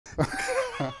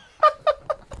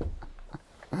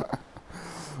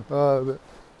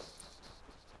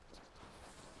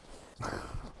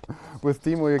With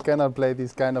Timo you cannot play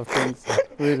these kind of things,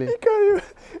 really.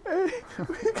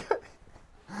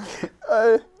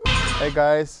 Hey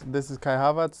guys, this is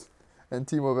Havertz and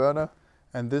Timo Werner,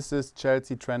 and this is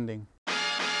Chelsea Trending.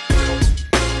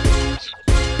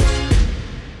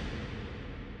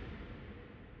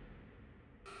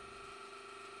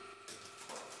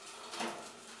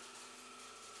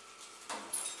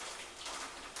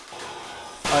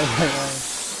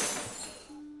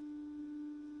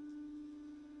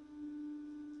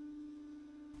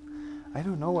 I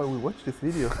don't know why we watched this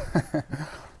video.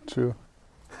 True.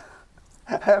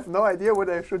 I have no idea what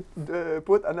I should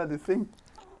put under the thing.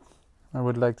 I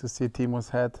would like to see Timo's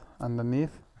head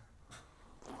underneath.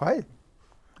 Why?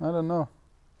 I don't know.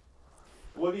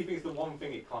 What do you think is the one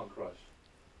thing it can't crush?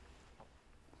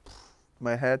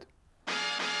 My head.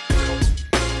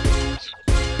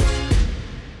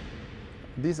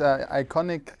 These are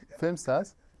iconic film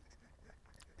stars.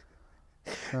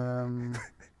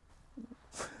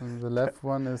 The left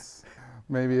one is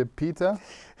maybe a Peter.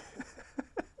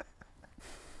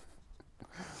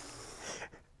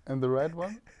 And the right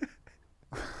one?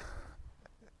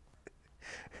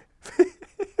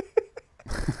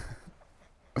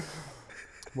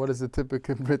 What is a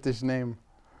typical British name?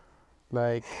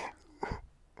 Like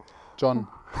John.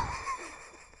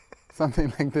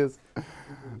 Something like this.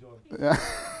 Yeah.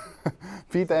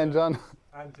 Peter and John.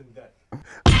 Anton Deck.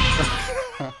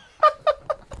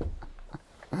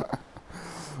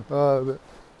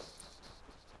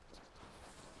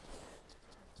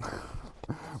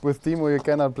 With Timo you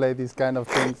cannot play these kind of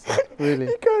things, really.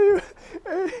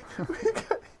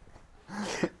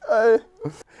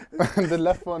 And the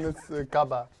left one is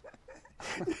Cabba.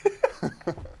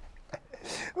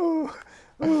 Who's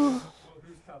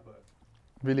Cabba?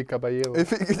 Billy Caballero.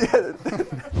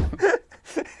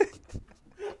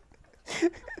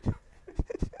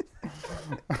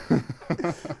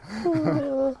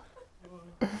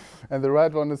 And the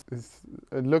right one is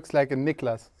it looks like a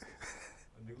Niklas.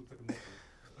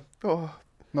 Oh.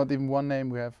 Not even one name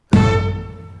we have.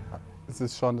 This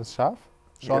is Sean the Schaf?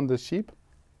 Sean the Sheep?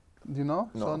 Do you know?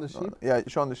 No, Sean the Sheep? Yeah,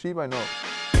 Sean the Sheep I know.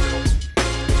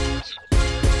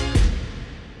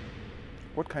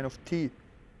 What kind of tea?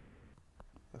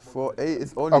 4A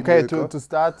is only okay, milk, to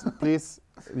start, please,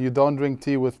 you don't drink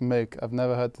tea with milk. I've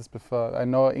never heard this before. I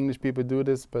know English people do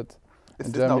this, but is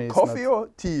in this Germany now coffee or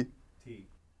tea? Tea.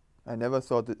 I never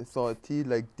saw a tea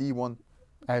like D1.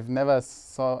 I've never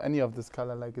saw any of this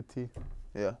color like a tea.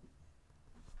 Yeah.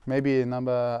 Maybe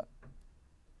number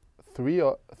 3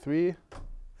 or 3,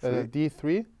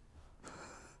 D3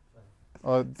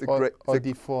 or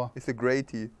D4. It's a grey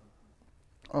tea.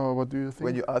 Oh, what do you think?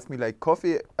 When you ask me like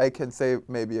coffee, I can say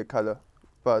maybe a color,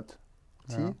 but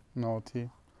tea? Yeah, no tea.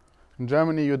 In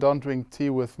Germany, you don't drink tea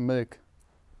with milk,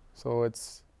 so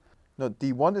it's no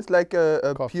D1 is like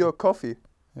a coffee. Pure coffee.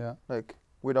 Yeah. Like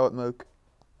without milk.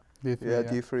 D3. Yeah,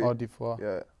 D3 or D4.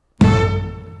 Yeah.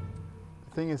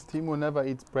 The thing is, Timo never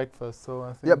eats breakfast, so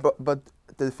I think. Yeah, but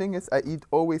the thing is, I eat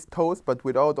always toast, but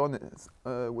without on it,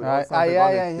 without something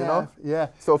on it. You know? Yeah.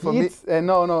 So for me,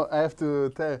 no, I have to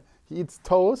tell. He eats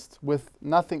toast with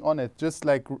nothing on it, just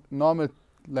like normal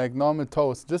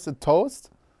toast, just a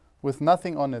toast with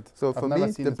nothing on it. So for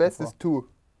me, the best is 2.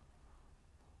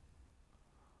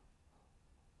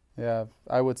 Yeah,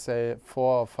 I would say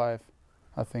 4 or 5.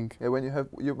 I think. Yeah,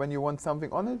 when you want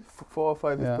something on it, 4 or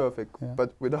 5 is perfect. Yeah.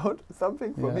 But without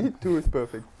something, for me, 2 is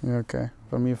perfect. Yeah, okay,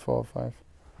 for me 4 or 5.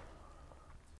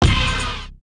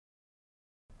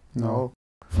 No,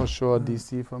 for sure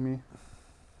DC for me.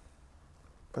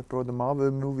 But bro, the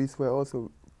Marvel movies were also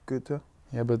good, huh?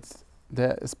 Yeah, but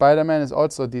the Spider-Man is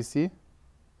also DC.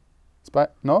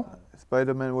 No?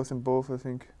 Spider-Man was in both, I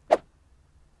think.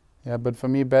 Yeah, but for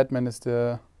me, Batman is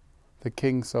the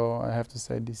king, so I have to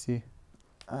say DC.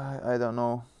 I don't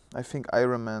know. I think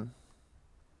Iron Man.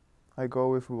 I go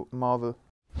with Marvel.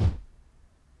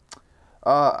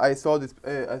 I saw this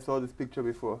picture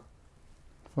before.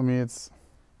 For me, it's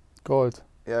gold.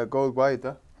 Yeah, gold white,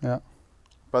 huh? Yeah.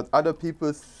 But other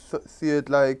people see it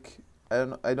like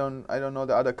I don't know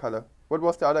the other color. What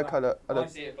was the other color? I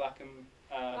see it black and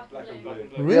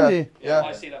blue. Really? Yeah.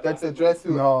 I see that. That's a dress.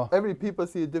 No. Every people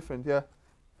see it different. Yeah.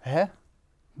 Huh?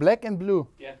 Black and blue.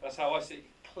 Yeah, that's how I see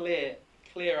it.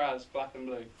 Clear as black and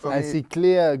blue. For I me, see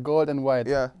clear gold and white.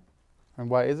 Yeah. And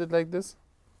why is it like this?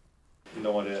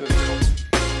 No idea.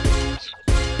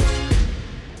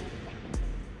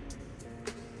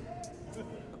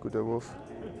 Guter Wurf.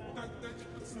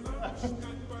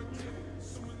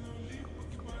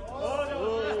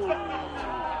 Oh,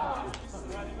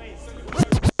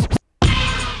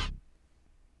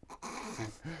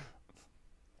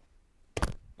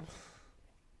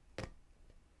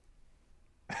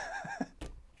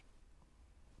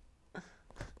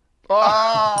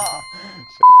 Oh!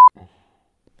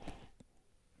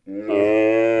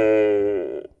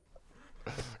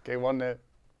 Okay, 1-0.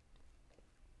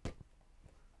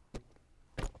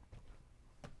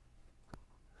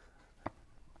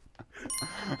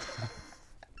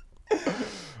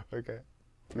 Okay.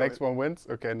 Next one wins.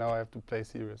 Okay, now I have to play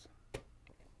serious.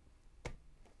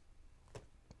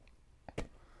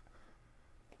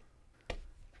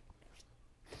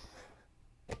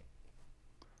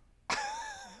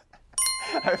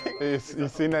 I think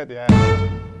You've seen it? Yeah.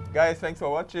 guys, thanks for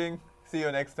watching. See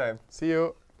you next time. See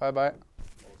you. Bye bye.